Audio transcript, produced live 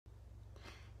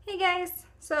Hey guys,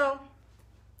 so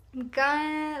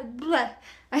I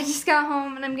just got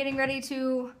home and I'm getting ready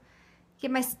to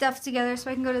get my stuff together so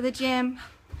I can go to the gym.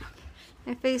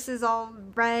 My face is all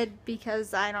red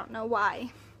because I don't know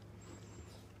why.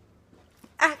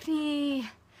 Acne.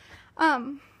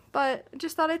 But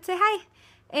just thought I'd say hi.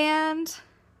 And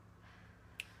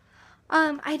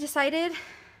I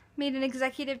made an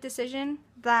executive decision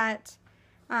that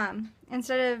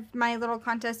instead of my little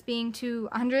contest being to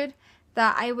 100,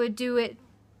 that I would do it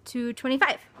to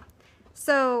 25.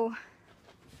 So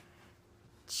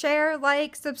share,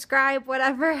 like, subscribe,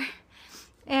 whatever.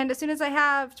 And as soon as I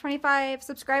have 25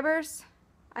 subscribers,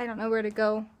 I don't know where to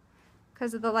go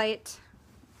because of the light.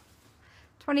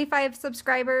 25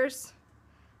 subscribers,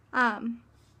 then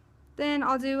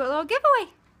I'll do a little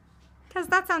giveaway because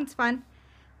that sounds fun.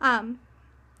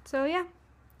 So yeah,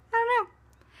 I don't know.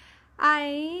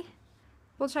 I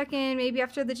will check in maybe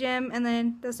after the gym, and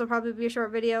then this will probably be a short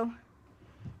video.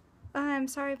 I'm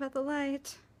sorry about the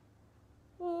light.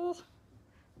 Oh.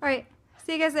 Alright,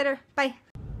 see you guys later. Bye.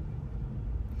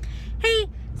 Hey,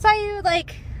 saw you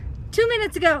like 2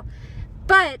 minutes ago,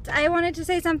 but I wanted to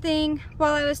say something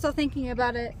while I was still thinking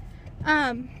about it.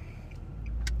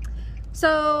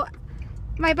 So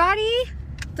my body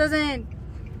doesn't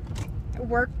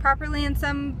work properly in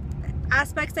some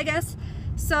aspects, I guess.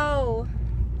 So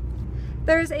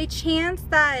there's a chance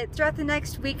that throughout the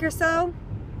next week or so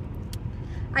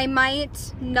I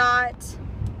might not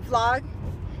vlog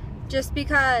just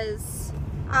because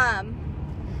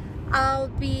I'll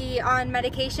be on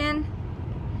medication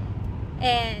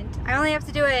and I only have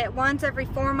to do it once every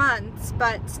 4 months,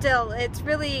 but still it's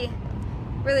really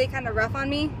kind of rough on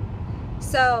me.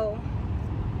 So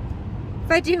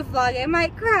if I do vlog I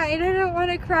might cry, and I don't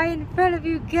want to cry in front of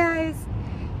you guys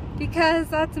because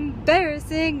that's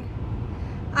embarrassing.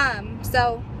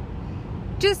 So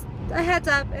just a heads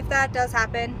up if that does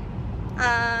happen.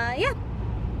 Yeah.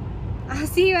 I'll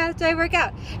see you after I work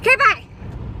out. Okay, bye!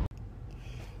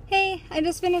 Hey, I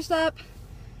just finished up.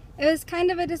 It was kind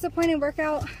of a disappointing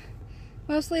workout.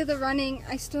 Mostly the running.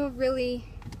 I still really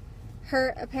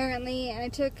hurt apparently, and I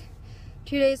took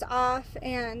 2 days off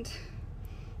and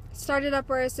started up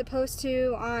where I was supposed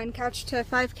to on couch to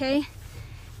 5K,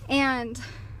 and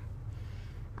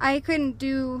I couldn't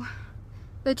do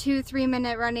the 2-3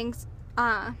 minute runnings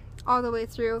all the way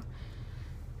through.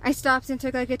 I stopped and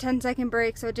took like a 10-second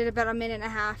break, so I did about a minute and a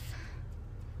half,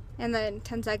 and then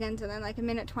 10 seconds, and then like a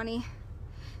minute 20,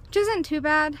 which isn't too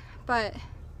bad, but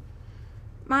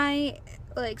my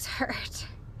legs hurt.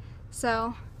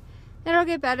 So it'll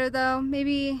get better though.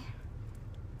 Maybe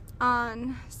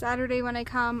on Saturday when I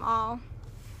come I'll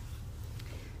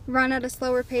run at a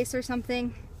slower pace or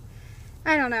something.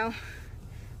 I don't know.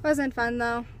 Wasn't fun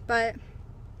though, but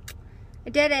I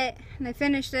did it and I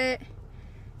finished it.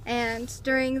 And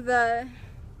during the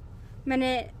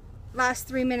last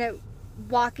 3 minute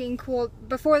walking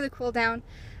before the cool down,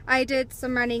 I did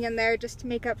some running in there just to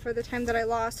make up for the time that I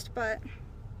lost, but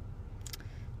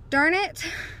darn it,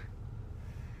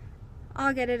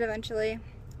 I'll get it eventually.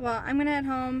 Well, I'm gonna head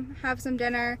home, have some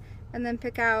dinner, and then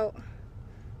pick out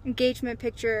engagement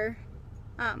picture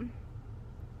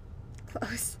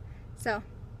clothes. So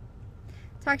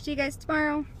talk to you guys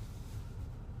tomorrow.